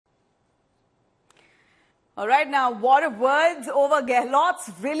All right, now, war of words over Gehlot's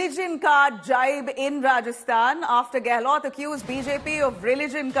religion card jibe in Rajasthan. After Gehlot accused BJP of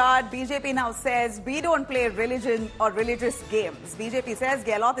religion card, BJP now says we don't play religion or religious games. BJP says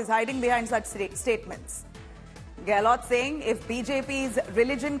Gehlot is hiding behind such statements. Gehlot saying if BJP's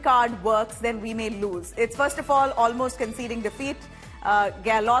religion card works, then we may lose. It's first of all almost conceding defeat.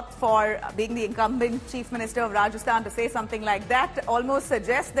 Gehlot, for being the incumbent Chief Minister of Rajasthan, to say something like that almost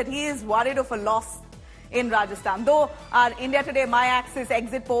suggests that he is worried of a loss in Rajasthan. Though our India Today My Axis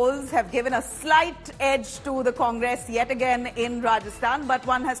exit polls have given a slight edge to the Congress yet again in Rajasthan, but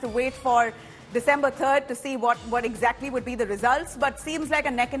one has to wait for December 3rd to see what exactly would be the results. But seems like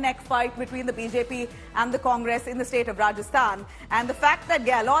a neck-and-neck fight between the BJP and the Congress in the state of Rajasthan. And the fact that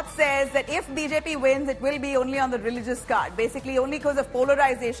Gehlot says that if BJP wins, it will be only on the religious card, basically only because of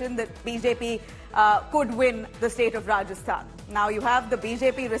polarization that BJP could win the state of Rajasthan. Now you have the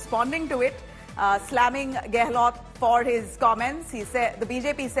BJP responding to it, slamming Gehlot for his comments. He said, the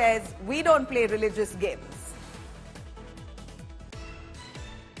BJP says, we don't play religious games.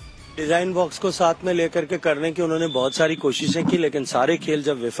 Design box को साथ में लेकर के करने की उन्होंने बहुत सारी कोशिशें की, लेकिन सारे खेल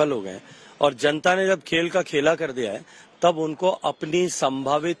जब विफल हो गए और जनता ने जब खेल का खेला कर दिया है, तब उनको अपनी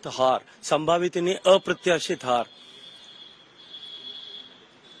संभावित नहीं अप्रत्याशित हार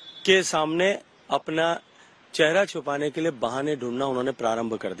के सामने अपना चेहरा छुपाने के लिए बहाने ढूंढना उन्होंने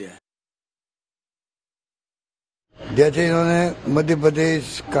प्रारंभ कर दिया है। जैसे इन्होंने मध्य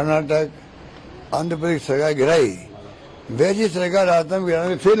प्रदेश, कर्नाटक, आंध्र प्रदेश सरकार गिराई, वैसी सरकार राजस्थान गिराने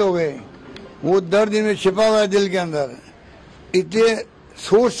में फेल हो गए। वो दर्द इनमें छिपा हुआ है दिल के अंदर। इतने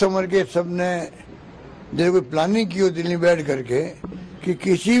सोच समझ के सबने जैसे कोई प्लानिंग की हो दिल्ली में बैठ करके कि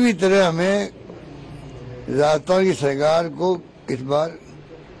किसी भी तरह हमें राजस्थान की सरकार को इस बार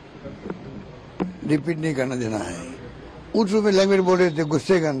रिपीट नहीं करना देना है। उस रूप में लैंग्वेज बोल रहे थे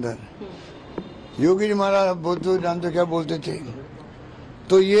गुस्से के अंदर। योगी जी महाराज बोलते जानते क्या बोलते थे,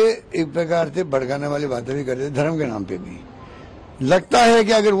 तो ये एक प्रकार से भड़काने वाली बातें भी करते थे धर्म के नाम पे भी। लगता है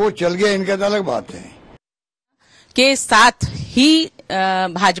कि अगर वो चल गया इनका तो अलग बात है के साथ ही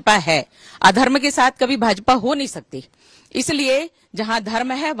भाजपा है, अधर्म के साथ कभी भाजपा हो नहीं सकती। इसलिए जहां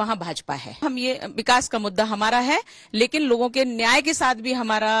धर्म है वहां भाजपा है। हम ये विकास का मुद्दा हमारा है, लेकिन लोगों के न्याय के साथ भी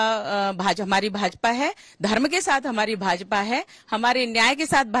हमारी भाजपा है, धर्म के साथ हमारी भाजपा है, हमारे न्याय के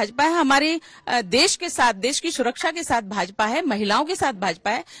साथ भाजपा है, हमारे देश के साथ, देश की सुरक्षा के साथ भाजपा है, महिलाओं के साथ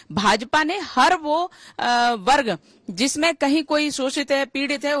भाजपा है। भाजपा ने हर वो वर्ग जिसमें कहीं कोई शोषित है,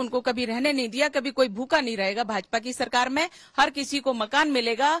 पीड़ित है, उनको कभी रहने नहीं दिया, कभी कोई भूखा नहीं रहेगा। भाजपा की सरकार में हर किसी को मकान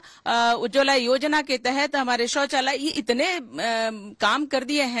मिलेगा। उज्ज्वला योजना के तहत हमारे शौचालय, ये इतने काम कर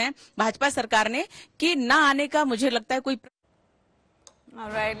दिए हैं भाजपा सरकार ने कि ना आने का मुझे लगता है कोई। All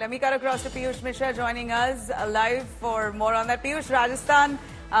right, let me cut across to Piyush Mishra joining us live for more on that. Piyush, Rajasthan,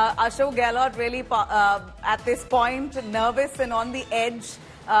 Ashok Gehlot really at this point nervous and on the edge.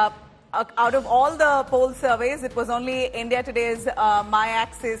 Out of all the poll surveys, it was only India Today's My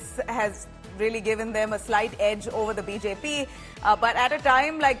Axis has really given them a slight edge over the BJP. But at a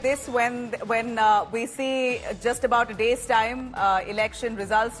time like this, when we see just about a day's time election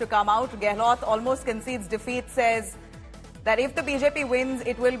results to come out, Gehlot almost concedes defeat, says that if the BJP wins,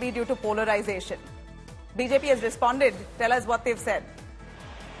 it will be due to polarization. BJP has responded. Tell us what they've said.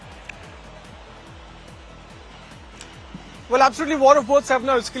 Well, absolutely, war of words have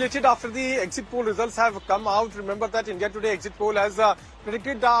now escalated after the exit poll results have come out. Remember that India Today exit poll has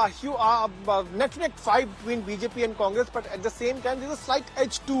predicted net fight between BJP and Congress, but at the same time, there's a slight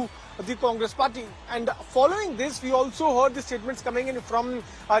edge to the Congress party. And following this, we also heard the statements coming in from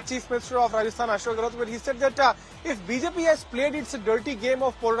Chief Minister of Rajasthan, Ashok Gehlot, where he said that if BJP has played its dirty game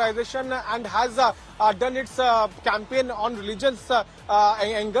of polarization and has done its campaign on religion's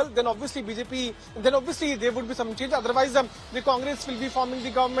angle, then obviously there would be some change. Otherwise, the Congress will be forming the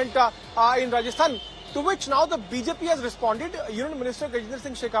government in Rajasthan. To which now the BJP has responded. Union Minister Gajendra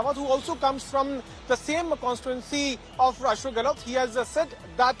Singh Shekhawat, who also comes from the same constituency of Ashok Gehlot, he has said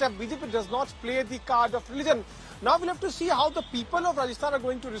that BJP does not play the card of religion. Now we'll have to see how the people of Rajasthan are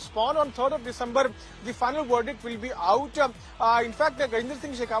going to respond. On 3rd of December, the final verdict will be out. In fact, Gajendra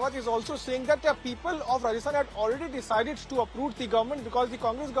Singh Shekhawat is also saying that people of Rajasthan had already decided to uproot the government because the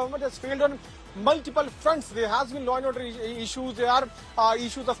Congress government has failed on multiple fronts. There has been law and order issues, there are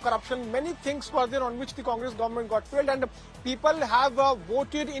issues of corruption, many things were there on which the Congress government got failed, and people have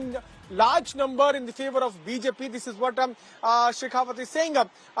voted in large number in the favor of BJP. This is what Shekhawat is saying.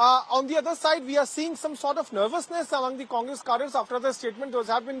 On the other side, we are seeing some sort of nervousness among the Congress cadres after the statement those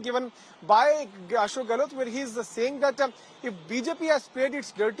have been given by Ashok Gehlot, where he is saying that if BJP has played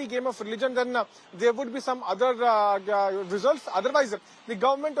its dirty game of religion, then there would be some other results. Otherwise, the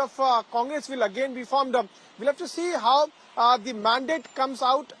government of Congress will again be formed. We'll have to see how the mandate comes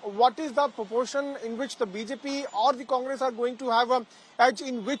out. What is the proportion in which the BJP or the Congress are going to have an edge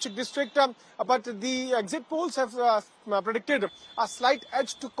in which district? But the exit polls have predicted a slight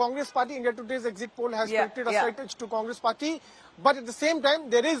edge to Congress Party. India Today's exit poll has predicted a slight edge to Congress Party. But at the same time,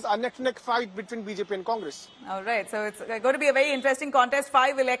 there is a neck-to-neck fight between BJP and Congress. All right. So it's going to be a very interesting contest.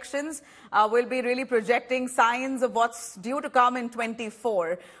 5 elections will be really projecting signs of what's due to come in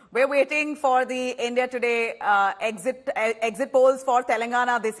 24. We're waiting for the India Today exit polls for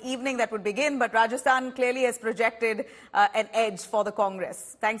Telangana this evening that would begin. But Rajasthan clearly has projected an edge for the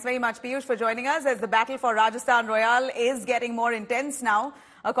Congress. Thanks very much, Piyush, for joining us as the battle for Rajasthan Royal is getting more intense now.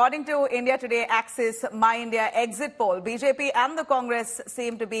 According to India Today Axis My India exit poll, BJP and the Congress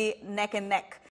seem to be neck and neck.